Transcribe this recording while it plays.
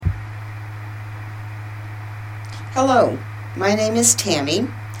Hello, my name is Tammy,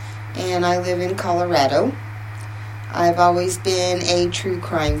 and I live in Colorado. I've always been a true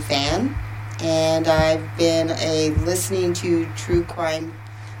crime fan, and I've been listening to true crime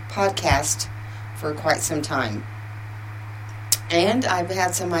podcast for quite some time. And I've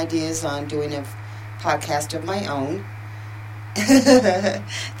had some ideas on doing a podcast of my own.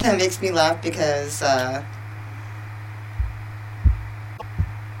 That makes me laugh because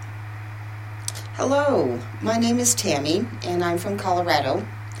hello, my name is Tammy, and I'm from Colorado.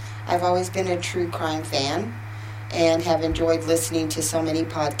 I've always been a true crime fan and have enjoyed listening to so many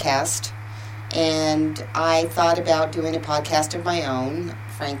podcasts. And I thought about doing a podcast of my own.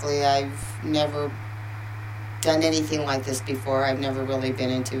 Frankly, I've never done anything like this before. I've never really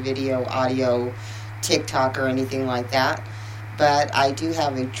been into video, audio, TikTok, or anything like that. But I do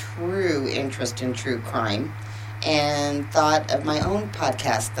have a true interest in true crime, and thought of my own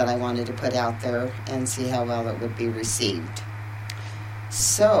podcast that I wanted to put out there and see how well it would be received.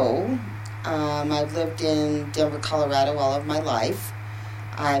 So, I've lived in Denver, Colorado all of my life.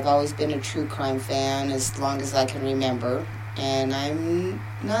 I've always been a true crime fan as long as I can remember. And I'm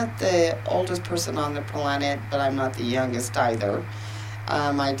not the oldest person on the planet, but I'm not the youngest either.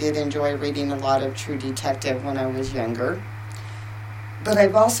 I did enjoy reading a lot of True Detective when I was younger. But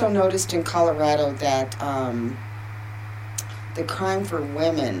I've also noticed in Colorado that the crime for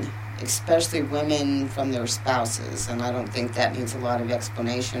women, especially women from their spouses, and I don't think that needs a lot of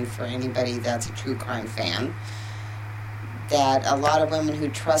explanation for anybody that's a true crime fan, that a lot of women who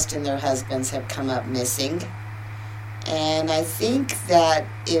trust in their husbands have come up missing. And I think that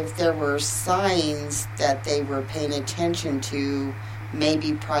if there were signs that they were paying attention to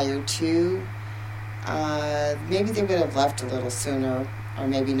maybe prior to, maybe they would have left a little sooner, or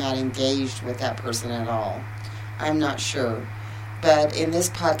maybe not engaged with that person at all. I'm not sure. But in this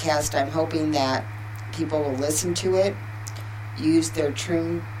podcast, I'm hoping that people will listen to it, use their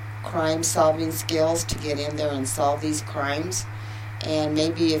true crime solving skills to get in there and solve these crimes. And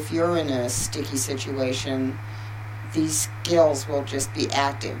maybe if you're in a sticky situation, these skills will just be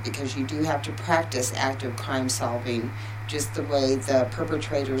active, because you do have to practice active crime solving just the way the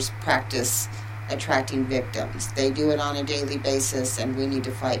perpetrators practice attracting victims. They do it on a daily basis, and we need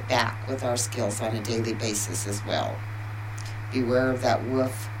to fight back with our skills on a daily basis as well. Beware of that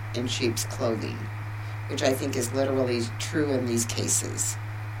wolf in sheep's clothing, which I think is literally true in these cases.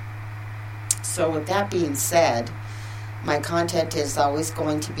 So with that being said, my content is always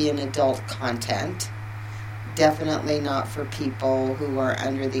going to be an adult content. Definitely not for people who are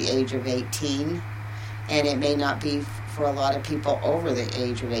under the age of 18, and it may not be for a lot of people over the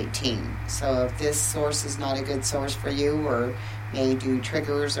age of 18. So if this source is not a good source for you, or may do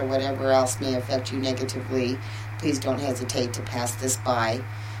triggers or whatever else may affect you negatively, please don't hesitate to pass this by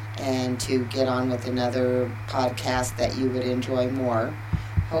and to get on with another podcast that you would enjoy more.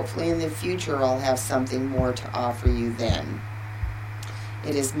 Hopefully in the future I'll have something more to offer you then.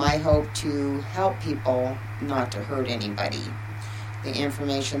 It is my hope to help people, not to hurt anybody. The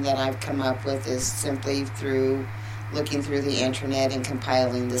information that I've come up with is simply through looking through the internet and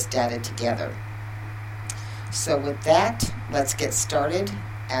compiling this data together. So with that, let's get started,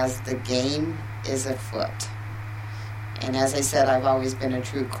 as the game is afoot. And as I said, I've always been a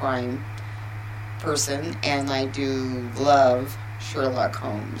true crime person, and I do love Sherlock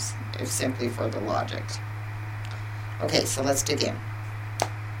Holmes, if simply for the logic. Okay, so let's dig in.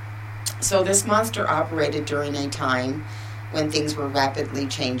 So this monster operated during a time when things were rapidly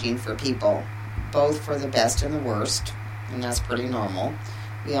changing for people, both for the best and the worst, and that's pretty normal.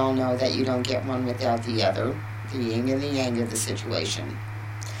 We all know that you don't get one without the other, the yin and the yang of the situation.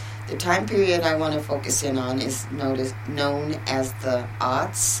 The time period I want to focus in on is known as the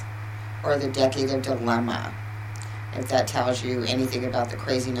aughts, or the decade of dilemma, if that tells you anything about the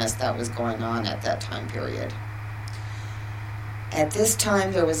craziness that was going on at that time period. At this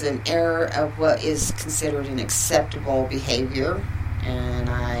time, there was an era of what is considered an acceptable behavior, and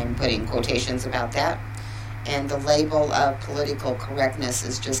I'm putting quotations about that, and the label of political correctness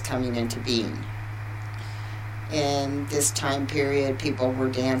is just coming into being. In this time period, people were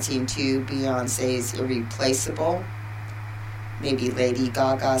dancing to Beyonce's Irreplaceable, maybe Lady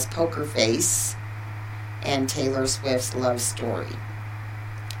Gaga's Poker Face, and Taylor Swift's Love Story.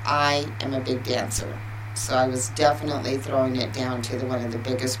 I am a big dancer, so I was definitely throwing it down to one of the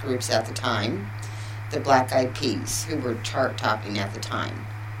biggest groups at the time, the Black Eyed Peas, who were chart-topping at the time.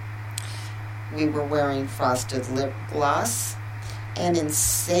 We were wearing frosted lip gloss and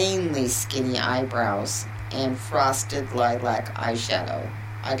insanely skinny eyebrows and frosted lilac eyeshadow.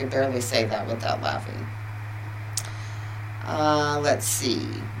 I could barely say that without laughing. Let's see,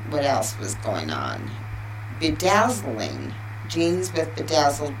 what else was going on? Bedazzling. Jeans with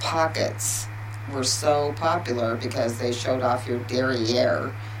bedazzled pockets were so popular because they showed off your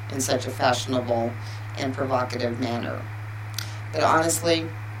derriere in such a fashionable and provocative manner. But honestly,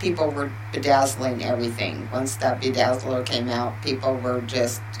 people were bedazzling everything. Once that bedazzler came out, people were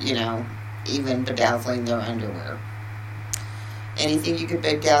just, even bedazzling their underwear. Anything you could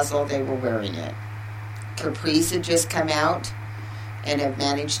bedazzle, they were wearing it. Capris had just come out and have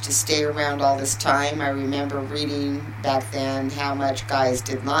managed to stay around all this time. I remember reading back then how much guys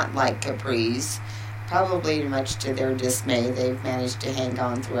did not like capris. Probably much to their dismay, they've managed to hang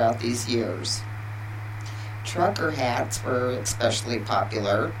on throughout these years. Trucker hats were especially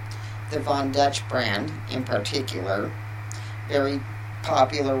popular. The Von Dutch brand, in particular, very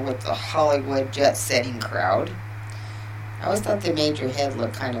popular with the Hollywood jet-setting crowd. I always thought they made your head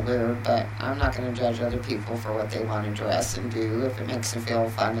look kind of weird, but I'm not going to judge other people for what they want to dress and do if it makes them feel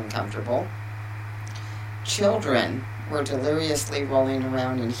fun and comfortable. Children were deliriously rolling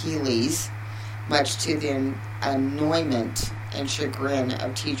around in Heelys, much to the annoyment and chagrin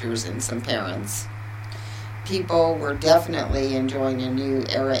of teachers and some parents. People were definitely enjoying a new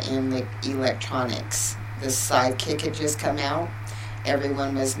era in electronics. The Sidekick had just come out.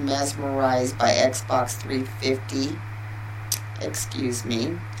 Everyone was mesmerized by Xbox 360,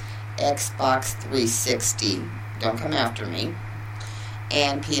 Xbox 360, don't come after me,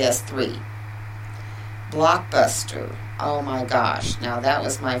 and PS3. Blockbuster, oh my gosh, now that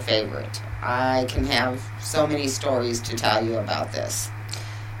was my favorite. I can have so many stories to tell you about this.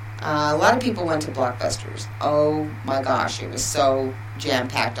 A lot of people went to Blockbusters. Oh my gosh, it was so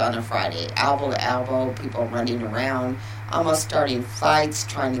jam-packed on a Friday. Elbow to elbow, people running around, almost starting fights,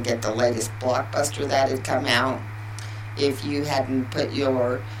 trying to get the latest Blockbuster that had come out. If you hadn't put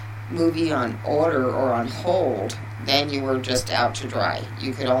your movie on order or on hold, then you were just out to dry.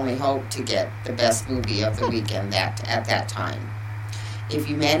 You could only hope to get the best movie of the weekend at that time. If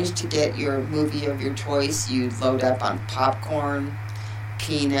you managed to get your movie of your choice, you'd load up on popcorn,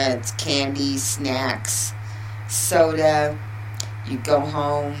 peanuts, candy, snacks, soda. You'd go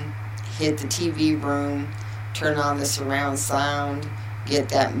home, hit the TV room, turn on the surround sound, get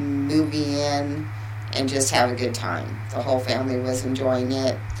that movie in, and just have a good time. The whole family was enjoying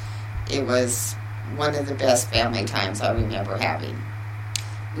it. It was one of the best family times I remember having.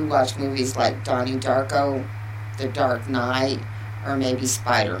 We watched movies like Donnie Darko, The Dark Knight, or maybe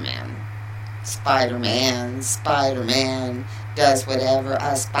Spider-Man. Spider-Man does whatever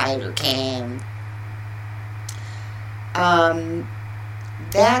a spider can.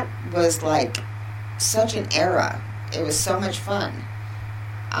 That was like such an era. It was so much fun.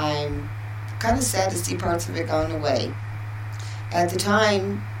 I'm kind of sad to see parts of it going away. At the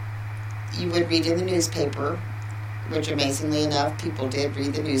time, you would read in the newspaper, which amazingly enough, people did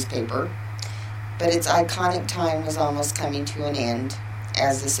read the newspaper, but its iconic time was almost coming to an end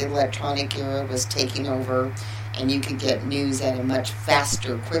as this electronic era was taking over, and you could get news at a much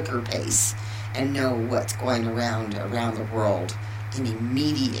faster, quicker pace and know what's going around the world in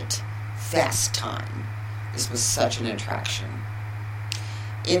immediate, fast time. This was such an attraction.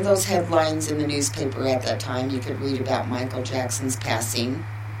 In those headlines in the newspaper at that time, you could read about Michael Jackson's passing.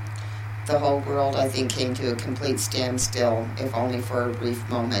 The whole world, I think, came to a complete standstill, if only for a brief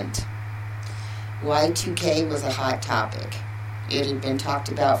moment. Y2K was a hot topic. It had been talked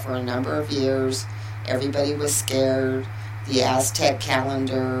about for a number of years. Everybody was scared. The Aztec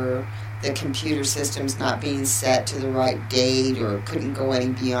calendar, the computer systems not being set to the right date or couldn't go any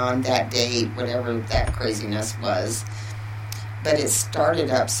beyond that date, whatever that craziness was. But it started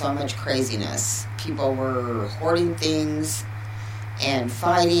up so much craziness. People were hoarding things and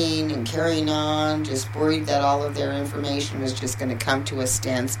fighting and carrying on, just worried that all of their information was just going to come to a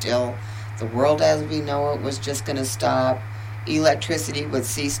standstill. The world as we know it was just going to stop. Electricity would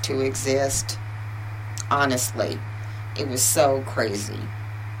cease to exist. Honestly, it was so crazy.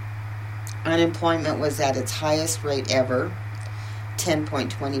 Unemployment was at its highest rate ever,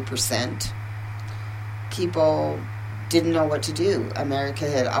 10.20%. People didn't know what to do. America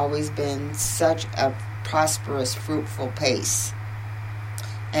had always been such a prosperous, fruitful pace.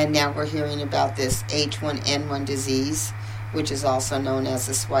 And now we're hearing about this H1N1 disease, which is also known as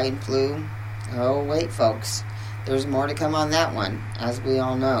the swine flu. Oh, wait, folks. There's more to come on that one, as we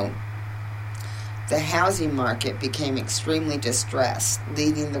all know. The housing market became extremely distressed,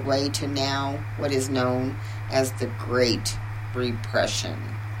 leading the way to now what is known as the Great Depression.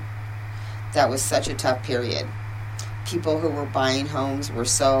 That was such a tough period. People who were buying homes were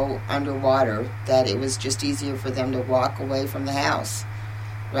so underwater that it was just easier for them to walk away from the house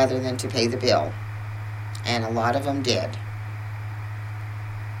rather than to pay the bill. And a lot of them did.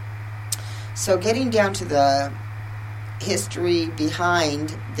 So getting down to the history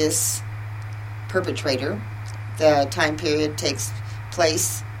behind this perpetrator, the time period takes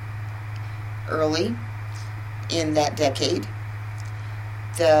place early in that decade.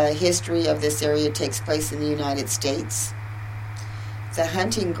 The history of this area takes place in the United States. The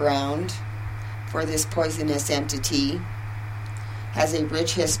hunting ground for this poisonous entity has a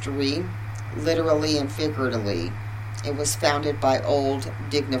rich history, literally and figuratively. It was founded by old,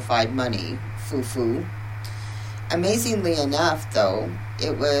 dignified money, foo-foo. Amazingly enough, though,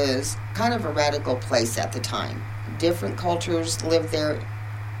 it was kind of a radical place at the time. Different cultures lived there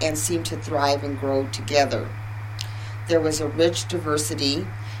and seemed to thrive and grow together. There was a rich diversity,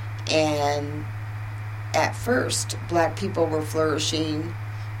 and at first, black people were flourishing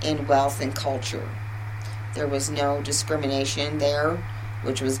in wealth and culture. There was no discrimination there,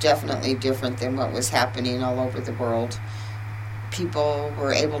 which was definitely different than what was happening all over the world. People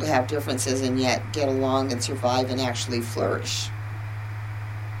were able to have differences and yet get along and survive and actually flourish.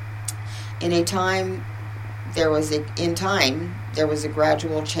 In time, there was a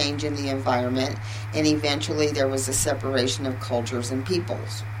gradual change in the environment, and eventually there was a separation of cultures and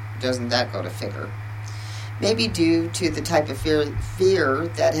peoples. Doesn't that go to figure? Maybe due to the type of fear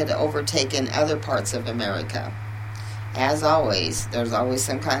that had overtaken other parts of America. As always, there's always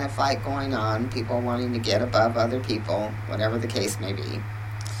some kind of fight going on, people wanting to get above other people, whatever the case may be.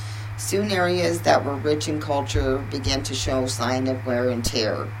 Soon areas that were rich in culture began to show sign of wear and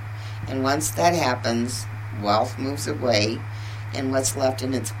tear. And once that happens, wealth moves away, and what's left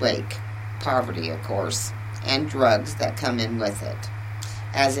in its wake? Poverty, of course, and drugs that come in with it.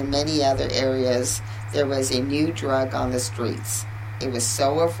 As in many other areas, there was a new drug on the streets. It was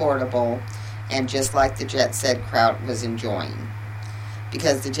so affordable, and just like the jet set crowd was enjoying.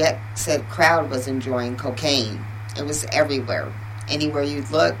 Because the jet set crowd was enjoying cocaine. It was everywhere. Anywhere you'd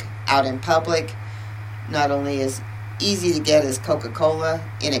look, out in public, not only as easy to get as Coca-Cola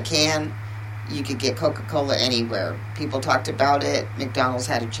in a can, you could get Coca-Cola anywhere. People talked about it. McDonald's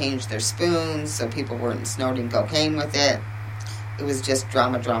had to change their spoons so people weren't snorting cocaine with it. It was just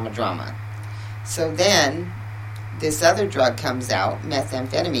drama, drama, drama. So then, this other drug comes out,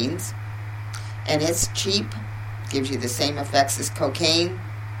 methamphetamines, and it's cheap, gives you the same effects as cocaine,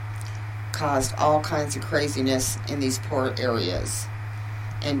 caused all kinds of craziness in these poor areas.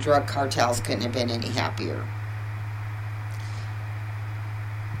 And drug cartels couldn't have been any happier.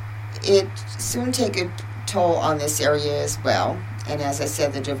 It soon took a toll on this area as well, and as I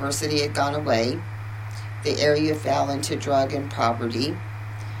said, the diversity had gone away. The area fell into drug and poverty.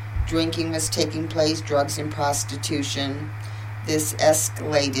 Drinking was taking place, drugs and prostitution. This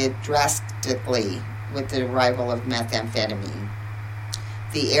escalated drastically with the arrival of methamphetamine.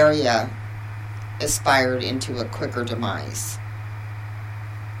 The area aspired into a quicker demise.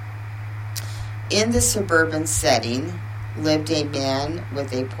 In the suburban setting lived a man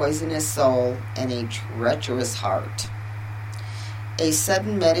with a poisonous soul and a treacherous heart. A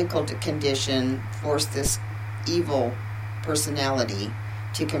sudden medical condition forced this evil personality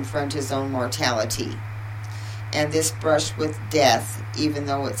to confront his own mortality. And this brush with death, even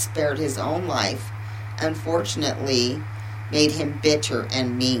though it spared his own life, unfortunately made him bitter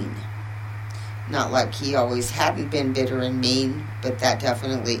and mean. Not like he always hadn't been bitter and mean, but that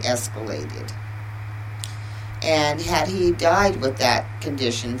definitely escalated. And had he died with that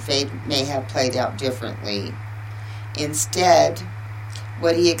condition, fate may have played out differently. Instead,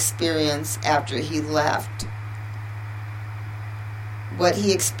 what he experienced after he left,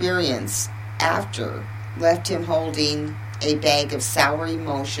 left him holding a bag of sour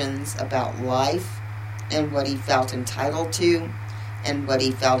emotions about life and what he felt entitled to and what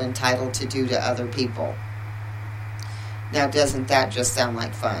he felt entitled to do to other people. Now, doesn't that just sound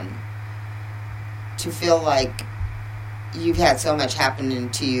like fun? To feel like you've had so much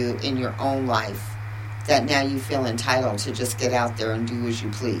happening to you in your own life that now you feel entitled to just get out there and do as you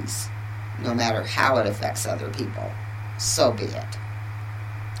please, no matter how it affects other people. So be it.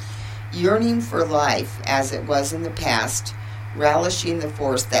 Yearning for life as it was in the past, relishing the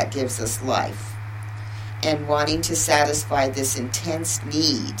force that gives us life, and wanting to satisfy this intense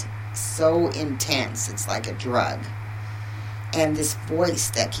need, so intense it's like a drug, and this voice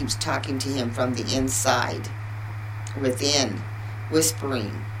that keeps talking to him from the inside, within,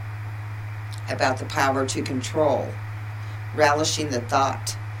 whispering about the power to control, relishing the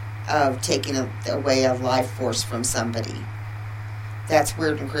thought of taking away a life force from somebody. That's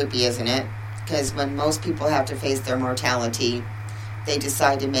weird and creepy, isn't it? Because when most people have to face their mortality, they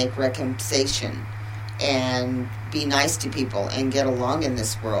decide to make recompensation and be nice to people and get along in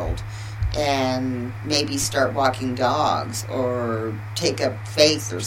this world and maybe start walking dogs or take up faith or